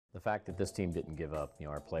fact that this team didn't give up,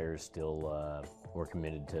 our players still were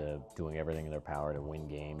committed to doing everything in their power to win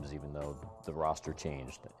games, even though the roster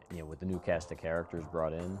changed. With the new cast of characters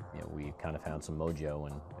brought in, we kind of found some mojo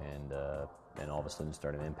and all of a sudden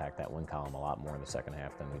started to impact that win column a lot more in the second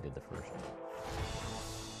half than we did the first.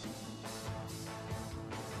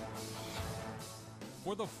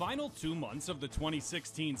 For the final 2 months of the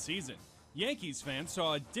 2016 season, Yankees fans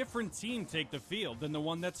saw a different team take the field than the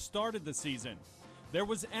one that started the season. There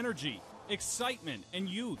was energy, excitement, and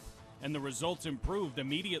youth, and the results improved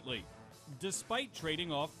immediately. Despite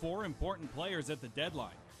trading off 4 important players at the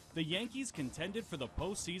deadline, the Yankees contended for the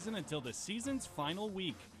postseason until the season's final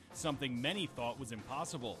week, something many thought was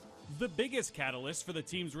impossible. The biggest catalyst for the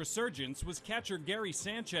team's resurgence was catcher Gary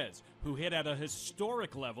Sanchez, who hit at a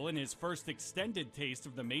historic level in his first extended taste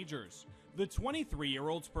of the majors. The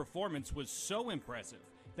 23-year-old's performance was so impressive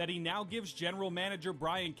that he now gives general manager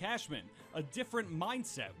Brian Cashman a different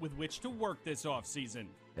mindset with which to work this offseason.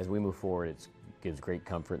 As we move forward, it gives great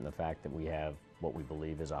comfort in the fact that we have what we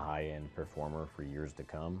believe is a high-end performer for years to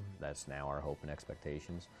come. That's now our hope and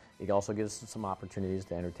expectations. It also gives us some opportunities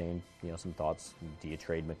to entertain, some thoughts. Do you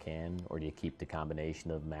trade McCann, or do you keep the combination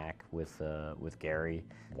of Mac with Gary?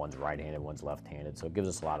 One's right-handed, one's left-handed, so it gives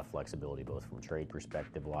us a lot of flexibility, both from trade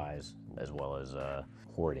perspective-wise, as well as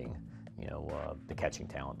hoarding, the catching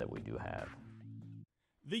talent that we do have.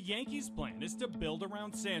 The Yankees' plan is to build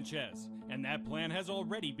around Sanchez, and that plan has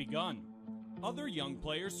already begun. Other young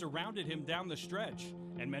players surrounded him down the stretch,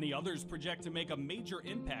 and many others project to make a major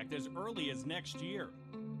impact as early as next year.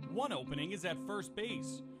 One opening is at first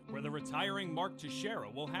base, where the retiring Mark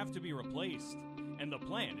Teixeira will have to be replaced, and the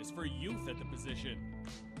plan is for youth at the position.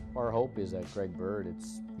 Our hope is that Greg Bird,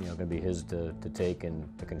 it's going to be his to take and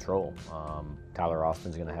to control. Tyler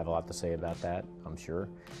Austin's going to have a lot to say about that, I'm sure.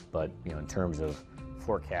 But in terms of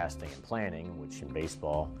forecasting and planning, which in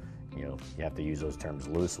baseball, you have to use those terms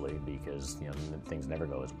loosely because things never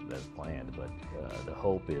go as planned. But the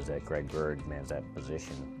hope is that Greg Bird commands that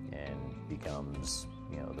position and becomes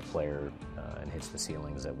the player and hits the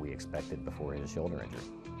ceilings that we expected before his shoulder injury.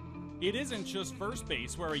 It isn't just first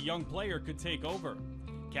base where a young player could take over.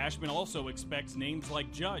 Cashman also expects names like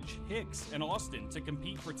Judge, Hicks, and Austin to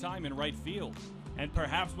compete for time in right field. And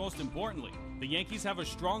perhaps most importantly, the Yankees have a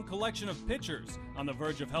strong collection of pitchers on the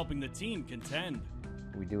verge of helping the team contend.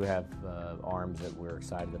 We do have arms that we're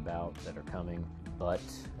excited about that are coming, but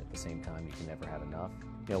at the same time, you can never have enough.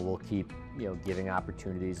 We'll keep giving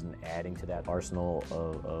opportunities and adding to that arsenal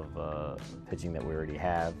of pitching that we already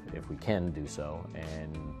have if we can do so.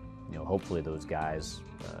 And hopefully those guys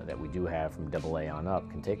that we do have from AA on up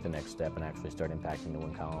can take the next step and actually start impacting the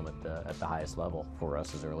win column at the highest level for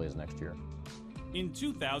us as early as next year. In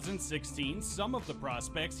 2016, some of the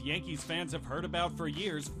prospects Yankees fans have heard about for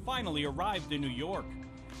years finally arrived in New York.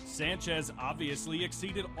 Sanchez obviously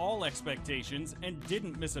exceeded all expectations and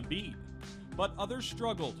didn't miss a beat. But others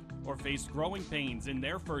struggled or faced growing pains in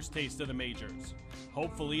their first taste of the majors.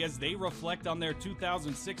 Hopefully, as they reflect on their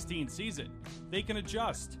 2016 season, they can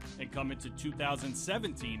adjust and come into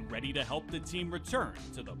 2017 ready to help the team return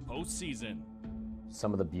to the postseason.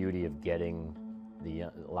 Some of the beauty of getting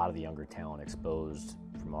a lot of the younger talent exposed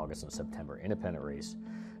from August and September independent race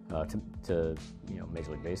to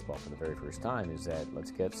Major League Baseball for the very first time is that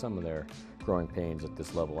let's get some of their growing pains at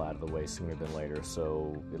this level out of the way sooner than later,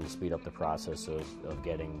 so it'll speed up the process of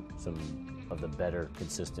getting some of the better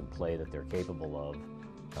consistent play that they're capable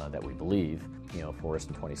of that we believe for us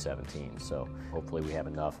in 2017. So hopefully we have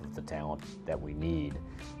enough of the talent that we need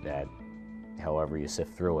that however you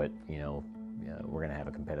sift through it, we're going to have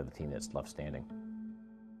a competitive team that's left standing.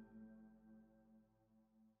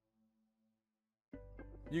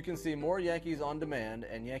 You can see more Yankees On Demand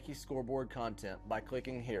and Yankees Scoreboard content by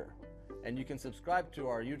clicking here. And you can subscribe to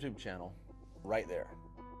our YouTube channel right there.